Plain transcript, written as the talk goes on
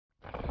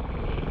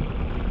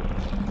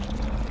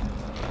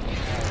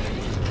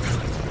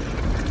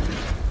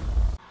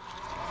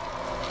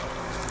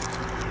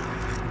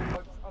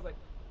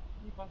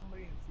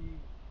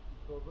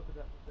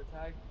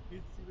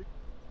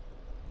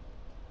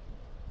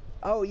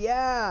Oh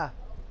yeah,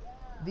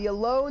 the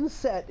Alone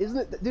set, isn't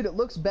it? Dude, it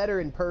looks better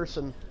in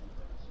person.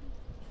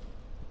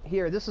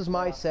 Here, this is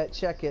my set.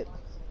 Check it.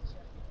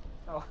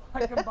 Oh,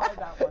 I can buy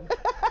that one.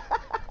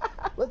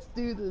 Let's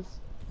do this.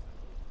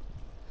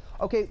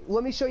 Okay,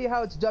 let me show you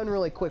how it's done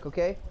really quick,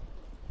 okay?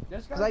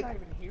 This guy's not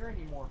even here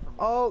anymore for me.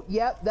 Oh,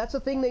 yeah, that's a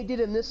thing they did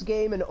in this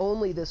game and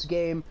only this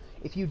game.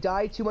 If you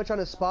die too much on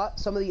a spot,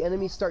 some of the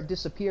enemies start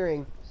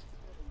disappearing.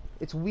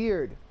 It's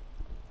weird.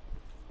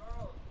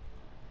 Charles,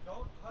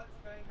 don't touch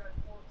bang that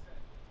forks in.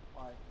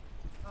 Why?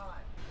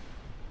 Time.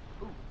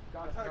 Ooh,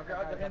 got it. That's how to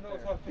grab the handle,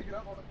 that's how to pick it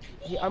up.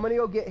 Yeah, I'm gonna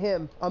go get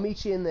him. I'll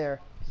meet you in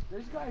there.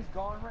 This guy's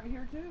gone right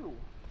here too.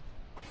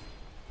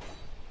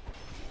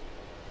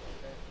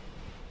 Okay.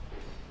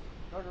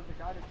 No, the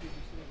guy that keeps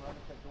sitting right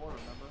at that door,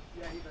 remember?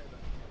 Yeah, he's right there.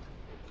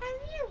 Come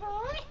here,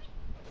 boy.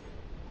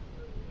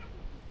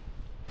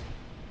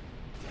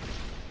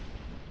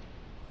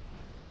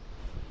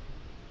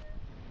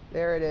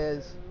 There it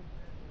is.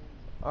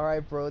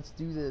 Alright, bro, let's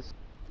do this.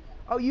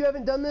 Oh, you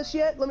haven't done this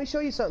yet? Let me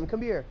show you something.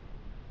 Come here.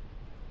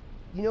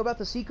 You know about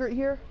the secret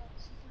here?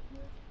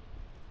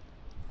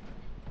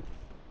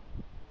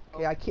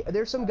 Okay,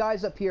 there's some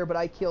guys up here, but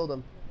I killed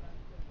them.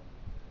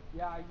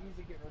 Yeah, I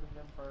usually get rid of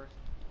them first.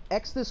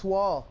 X this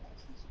wall.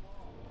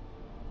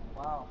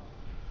 Wow.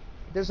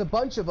 There's a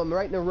bunch of them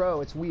right in a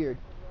row. It's weird.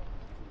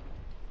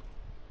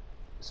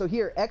 So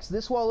here, X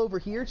this wall over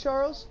here,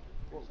 Charles.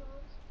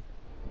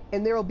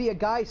 And there will be a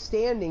guy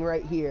standing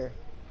right here.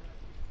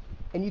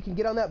 And you can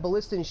get on that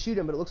ballista and shoot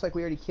him, but it looks like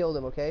we already killed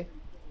him, okay?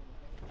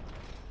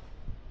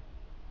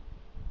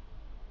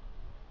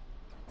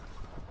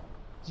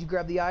 Did you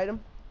grab the item?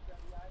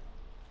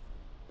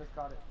 Just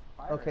got it.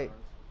 Fire Okay. arrows.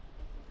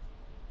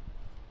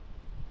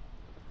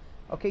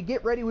 Okay,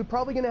 get ready. We're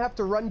probably going to have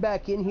to run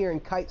back in here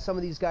and kite some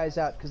of these guys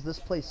out, because this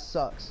place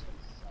sucks.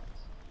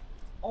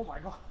 Oh my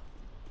god.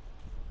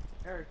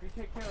 Eric, if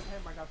you take care of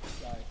him, I got this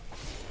guy.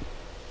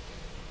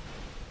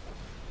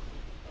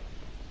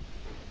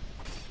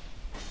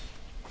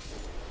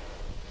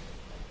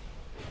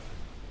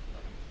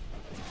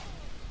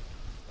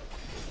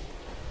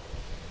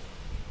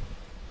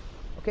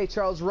 Okay,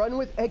 Charles, run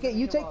with... Okay,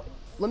 you take...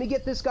 Let me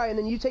get this guy, and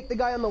then you take the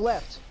guy on the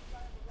left.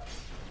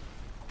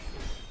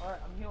 Alright,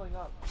 I'm healing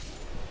up.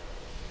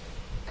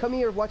 Come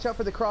here, watch out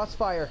for the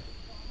crossfire.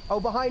 Oh,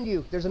 behind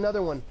you, there's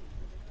another one.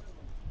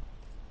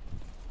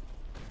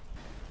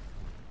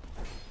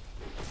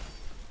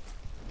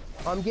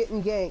 I'm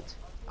getting ganked.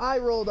 I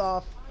rolled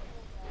off.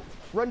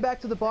 Run back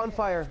to the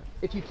bonfire,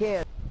 if you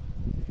can.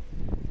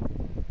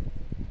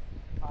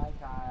 Hi,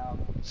 Kyle.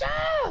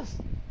 Charles!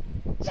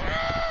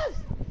 Charles!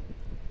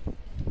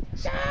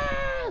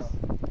 Charles!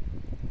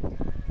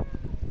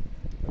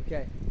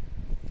 Okay,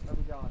 Where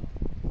we going?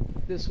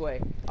 this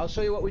way. I'll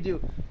show you what we do.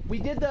 We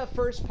did the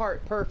first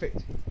part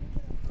perfect.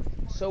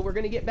 So we're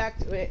gonna get back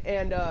to it,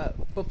 and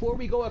before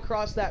we go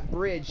across that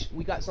bridge,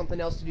 we got something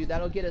else to do.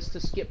 That'll get us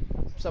to skip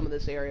some of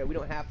this area. We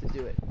don't have to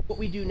do it. What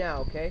we do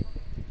now, okay?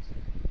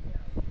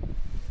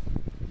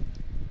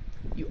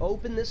 You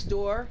open this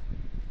door,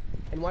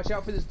 and watch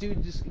out for this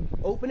dude. Just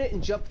open it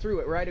and jump through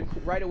it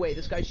right away.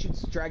 This guy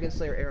shoots Dragon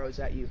Slayer arrows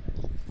at you.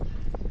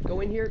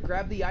 Go in here,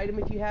 grab the item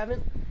if you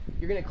haven't.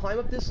 You're gonna climb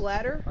up this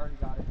ladder. Already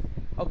got it.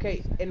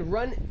 Okay, and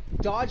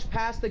dodge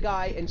past the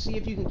guy and see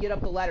if you can get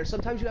up the ladder.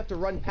 Sometimes you have to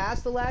run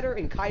past the ladder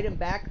and kite him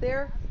back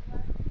there.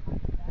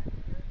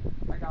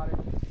 I got it.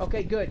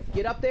 Okay, good.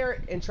 Get up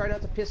there and try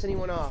not to piss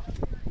anyone off.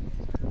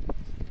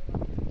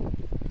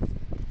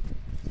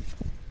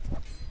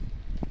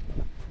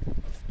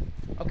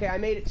 Okay, I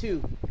made it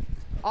too.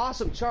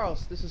 Awesome,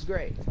 Charles. This is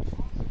great.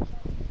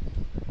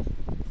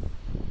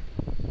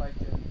 Right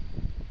there.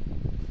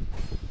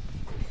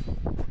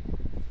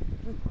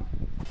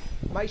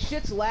 My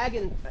shit's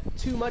lagging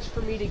too much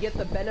for me to get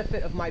the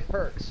benefit of my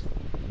perks.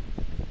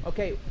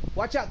 Okay,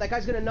 watch out. That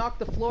guy's gonna knock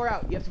the floor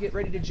out. You have to get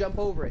ready to jump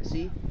over it,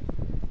 see?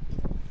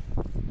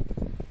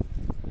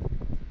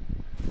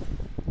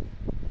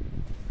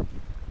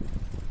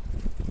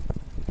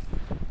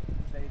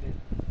 Faded.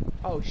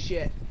 Oh,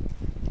 shit.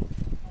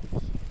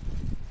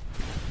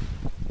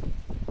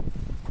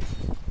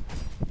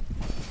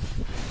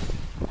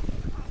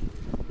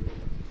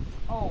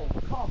 Oh,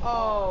 come on.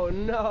 Oh,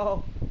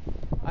 no.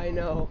 I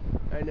know.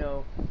 I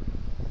know.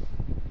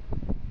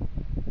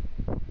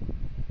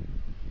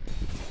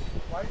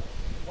 Why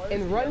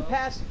And run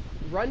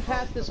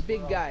past this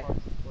big guy.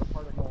 We're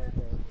part of gold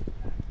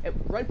there.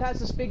 And run past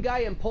this big guy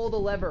and pull the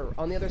lever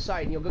on the other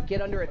side, and you'll go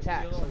get under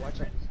attack. So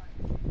watch out.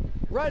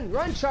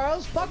 Run,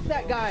 Charles! Fuck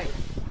that guy!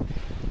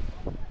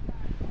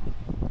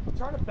 I'm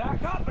trying to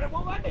back up, but it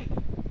won't let me.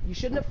 You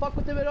shouldn't have fucked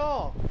with him at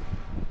all.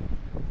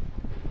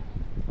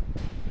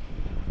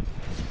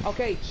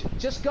 Okay,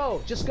 just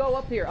go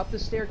up here, up the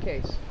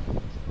staircase.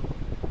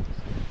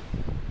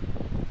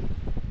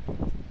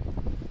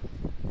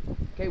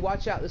 Okay,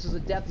 watch out. This is a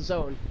death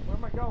zone. Where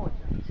am I going?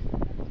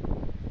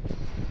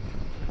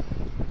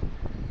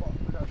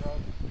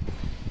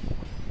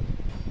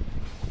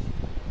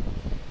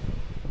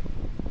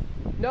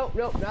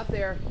 Nope, not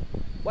there.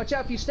 Watch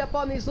out, if you step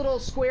on these little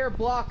square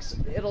blocks,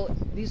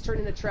 these turn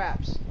into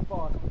traps.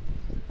 Fuck.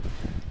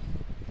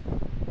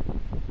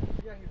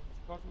 Yeah, here.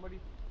 Call somebody.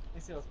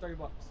 They said it was $30.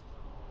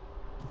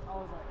 I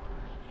was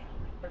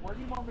like, where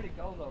do you want me to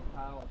go though,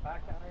 Kyle?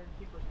 Back to Iron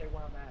Keep or stay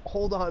where I'm at?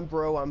 Hold on,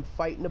 bro, I'm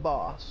fighting a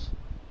boss.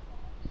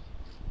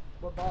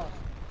 What boss?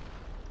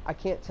 I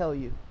can't tell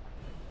you.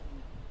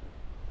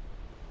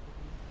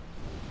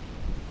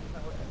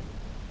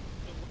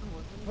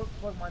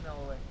 Plug mine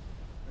all the way.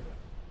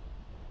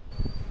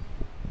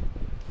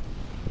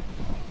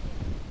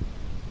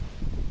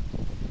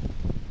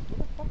 What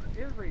the fuck are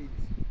air raids?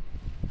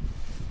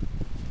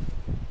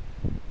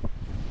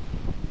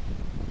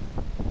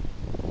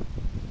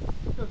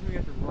 This doesn't mean you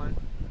have to run.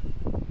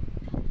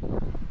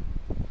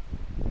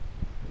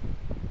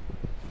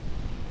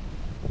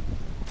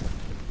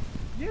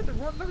 You have to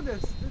run. Look at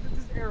this. This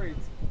is air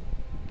raids.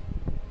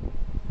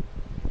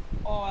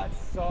 Oh, that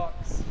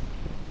sucks.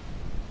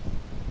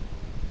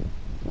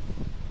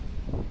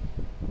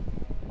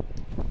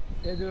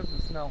 Yeah, do it for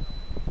the snow.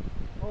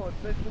 Oh, it's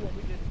basically what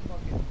we did in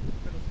fucking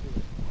middle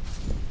school.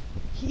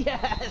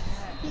 Yes!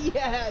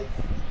 Yes!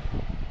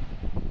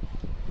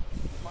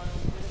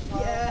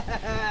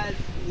 Yes!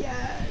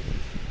 Yes!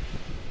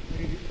 What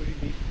did you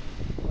beat?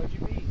 What'd you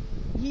beat?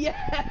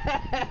 Yes!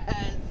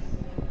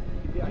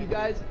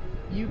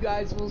 You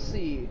guys will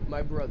see,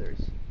 my brothers.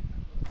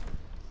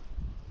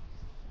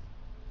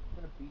 I'm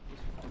gonna beat this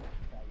fucking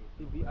faggot.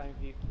 He beat Iron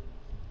Keep.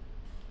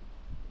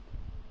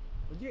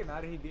 Would you get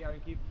mad if he beat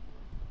Iron Keep?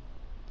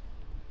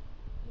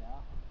 Yeah.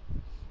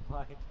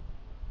 Why?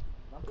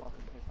 I'm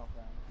fucking pissed off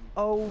at Iron Keep.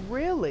 Oh,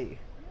 really?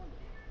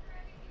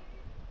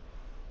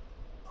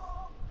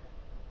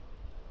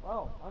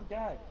 Oh, I'm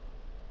dead.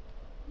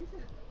 You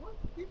said, what?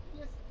 You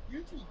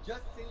two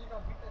just say you're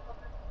gonna beat that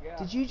fucker? Yeah.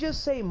 Did you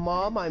just say,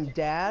 Mom, I'm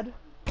dad?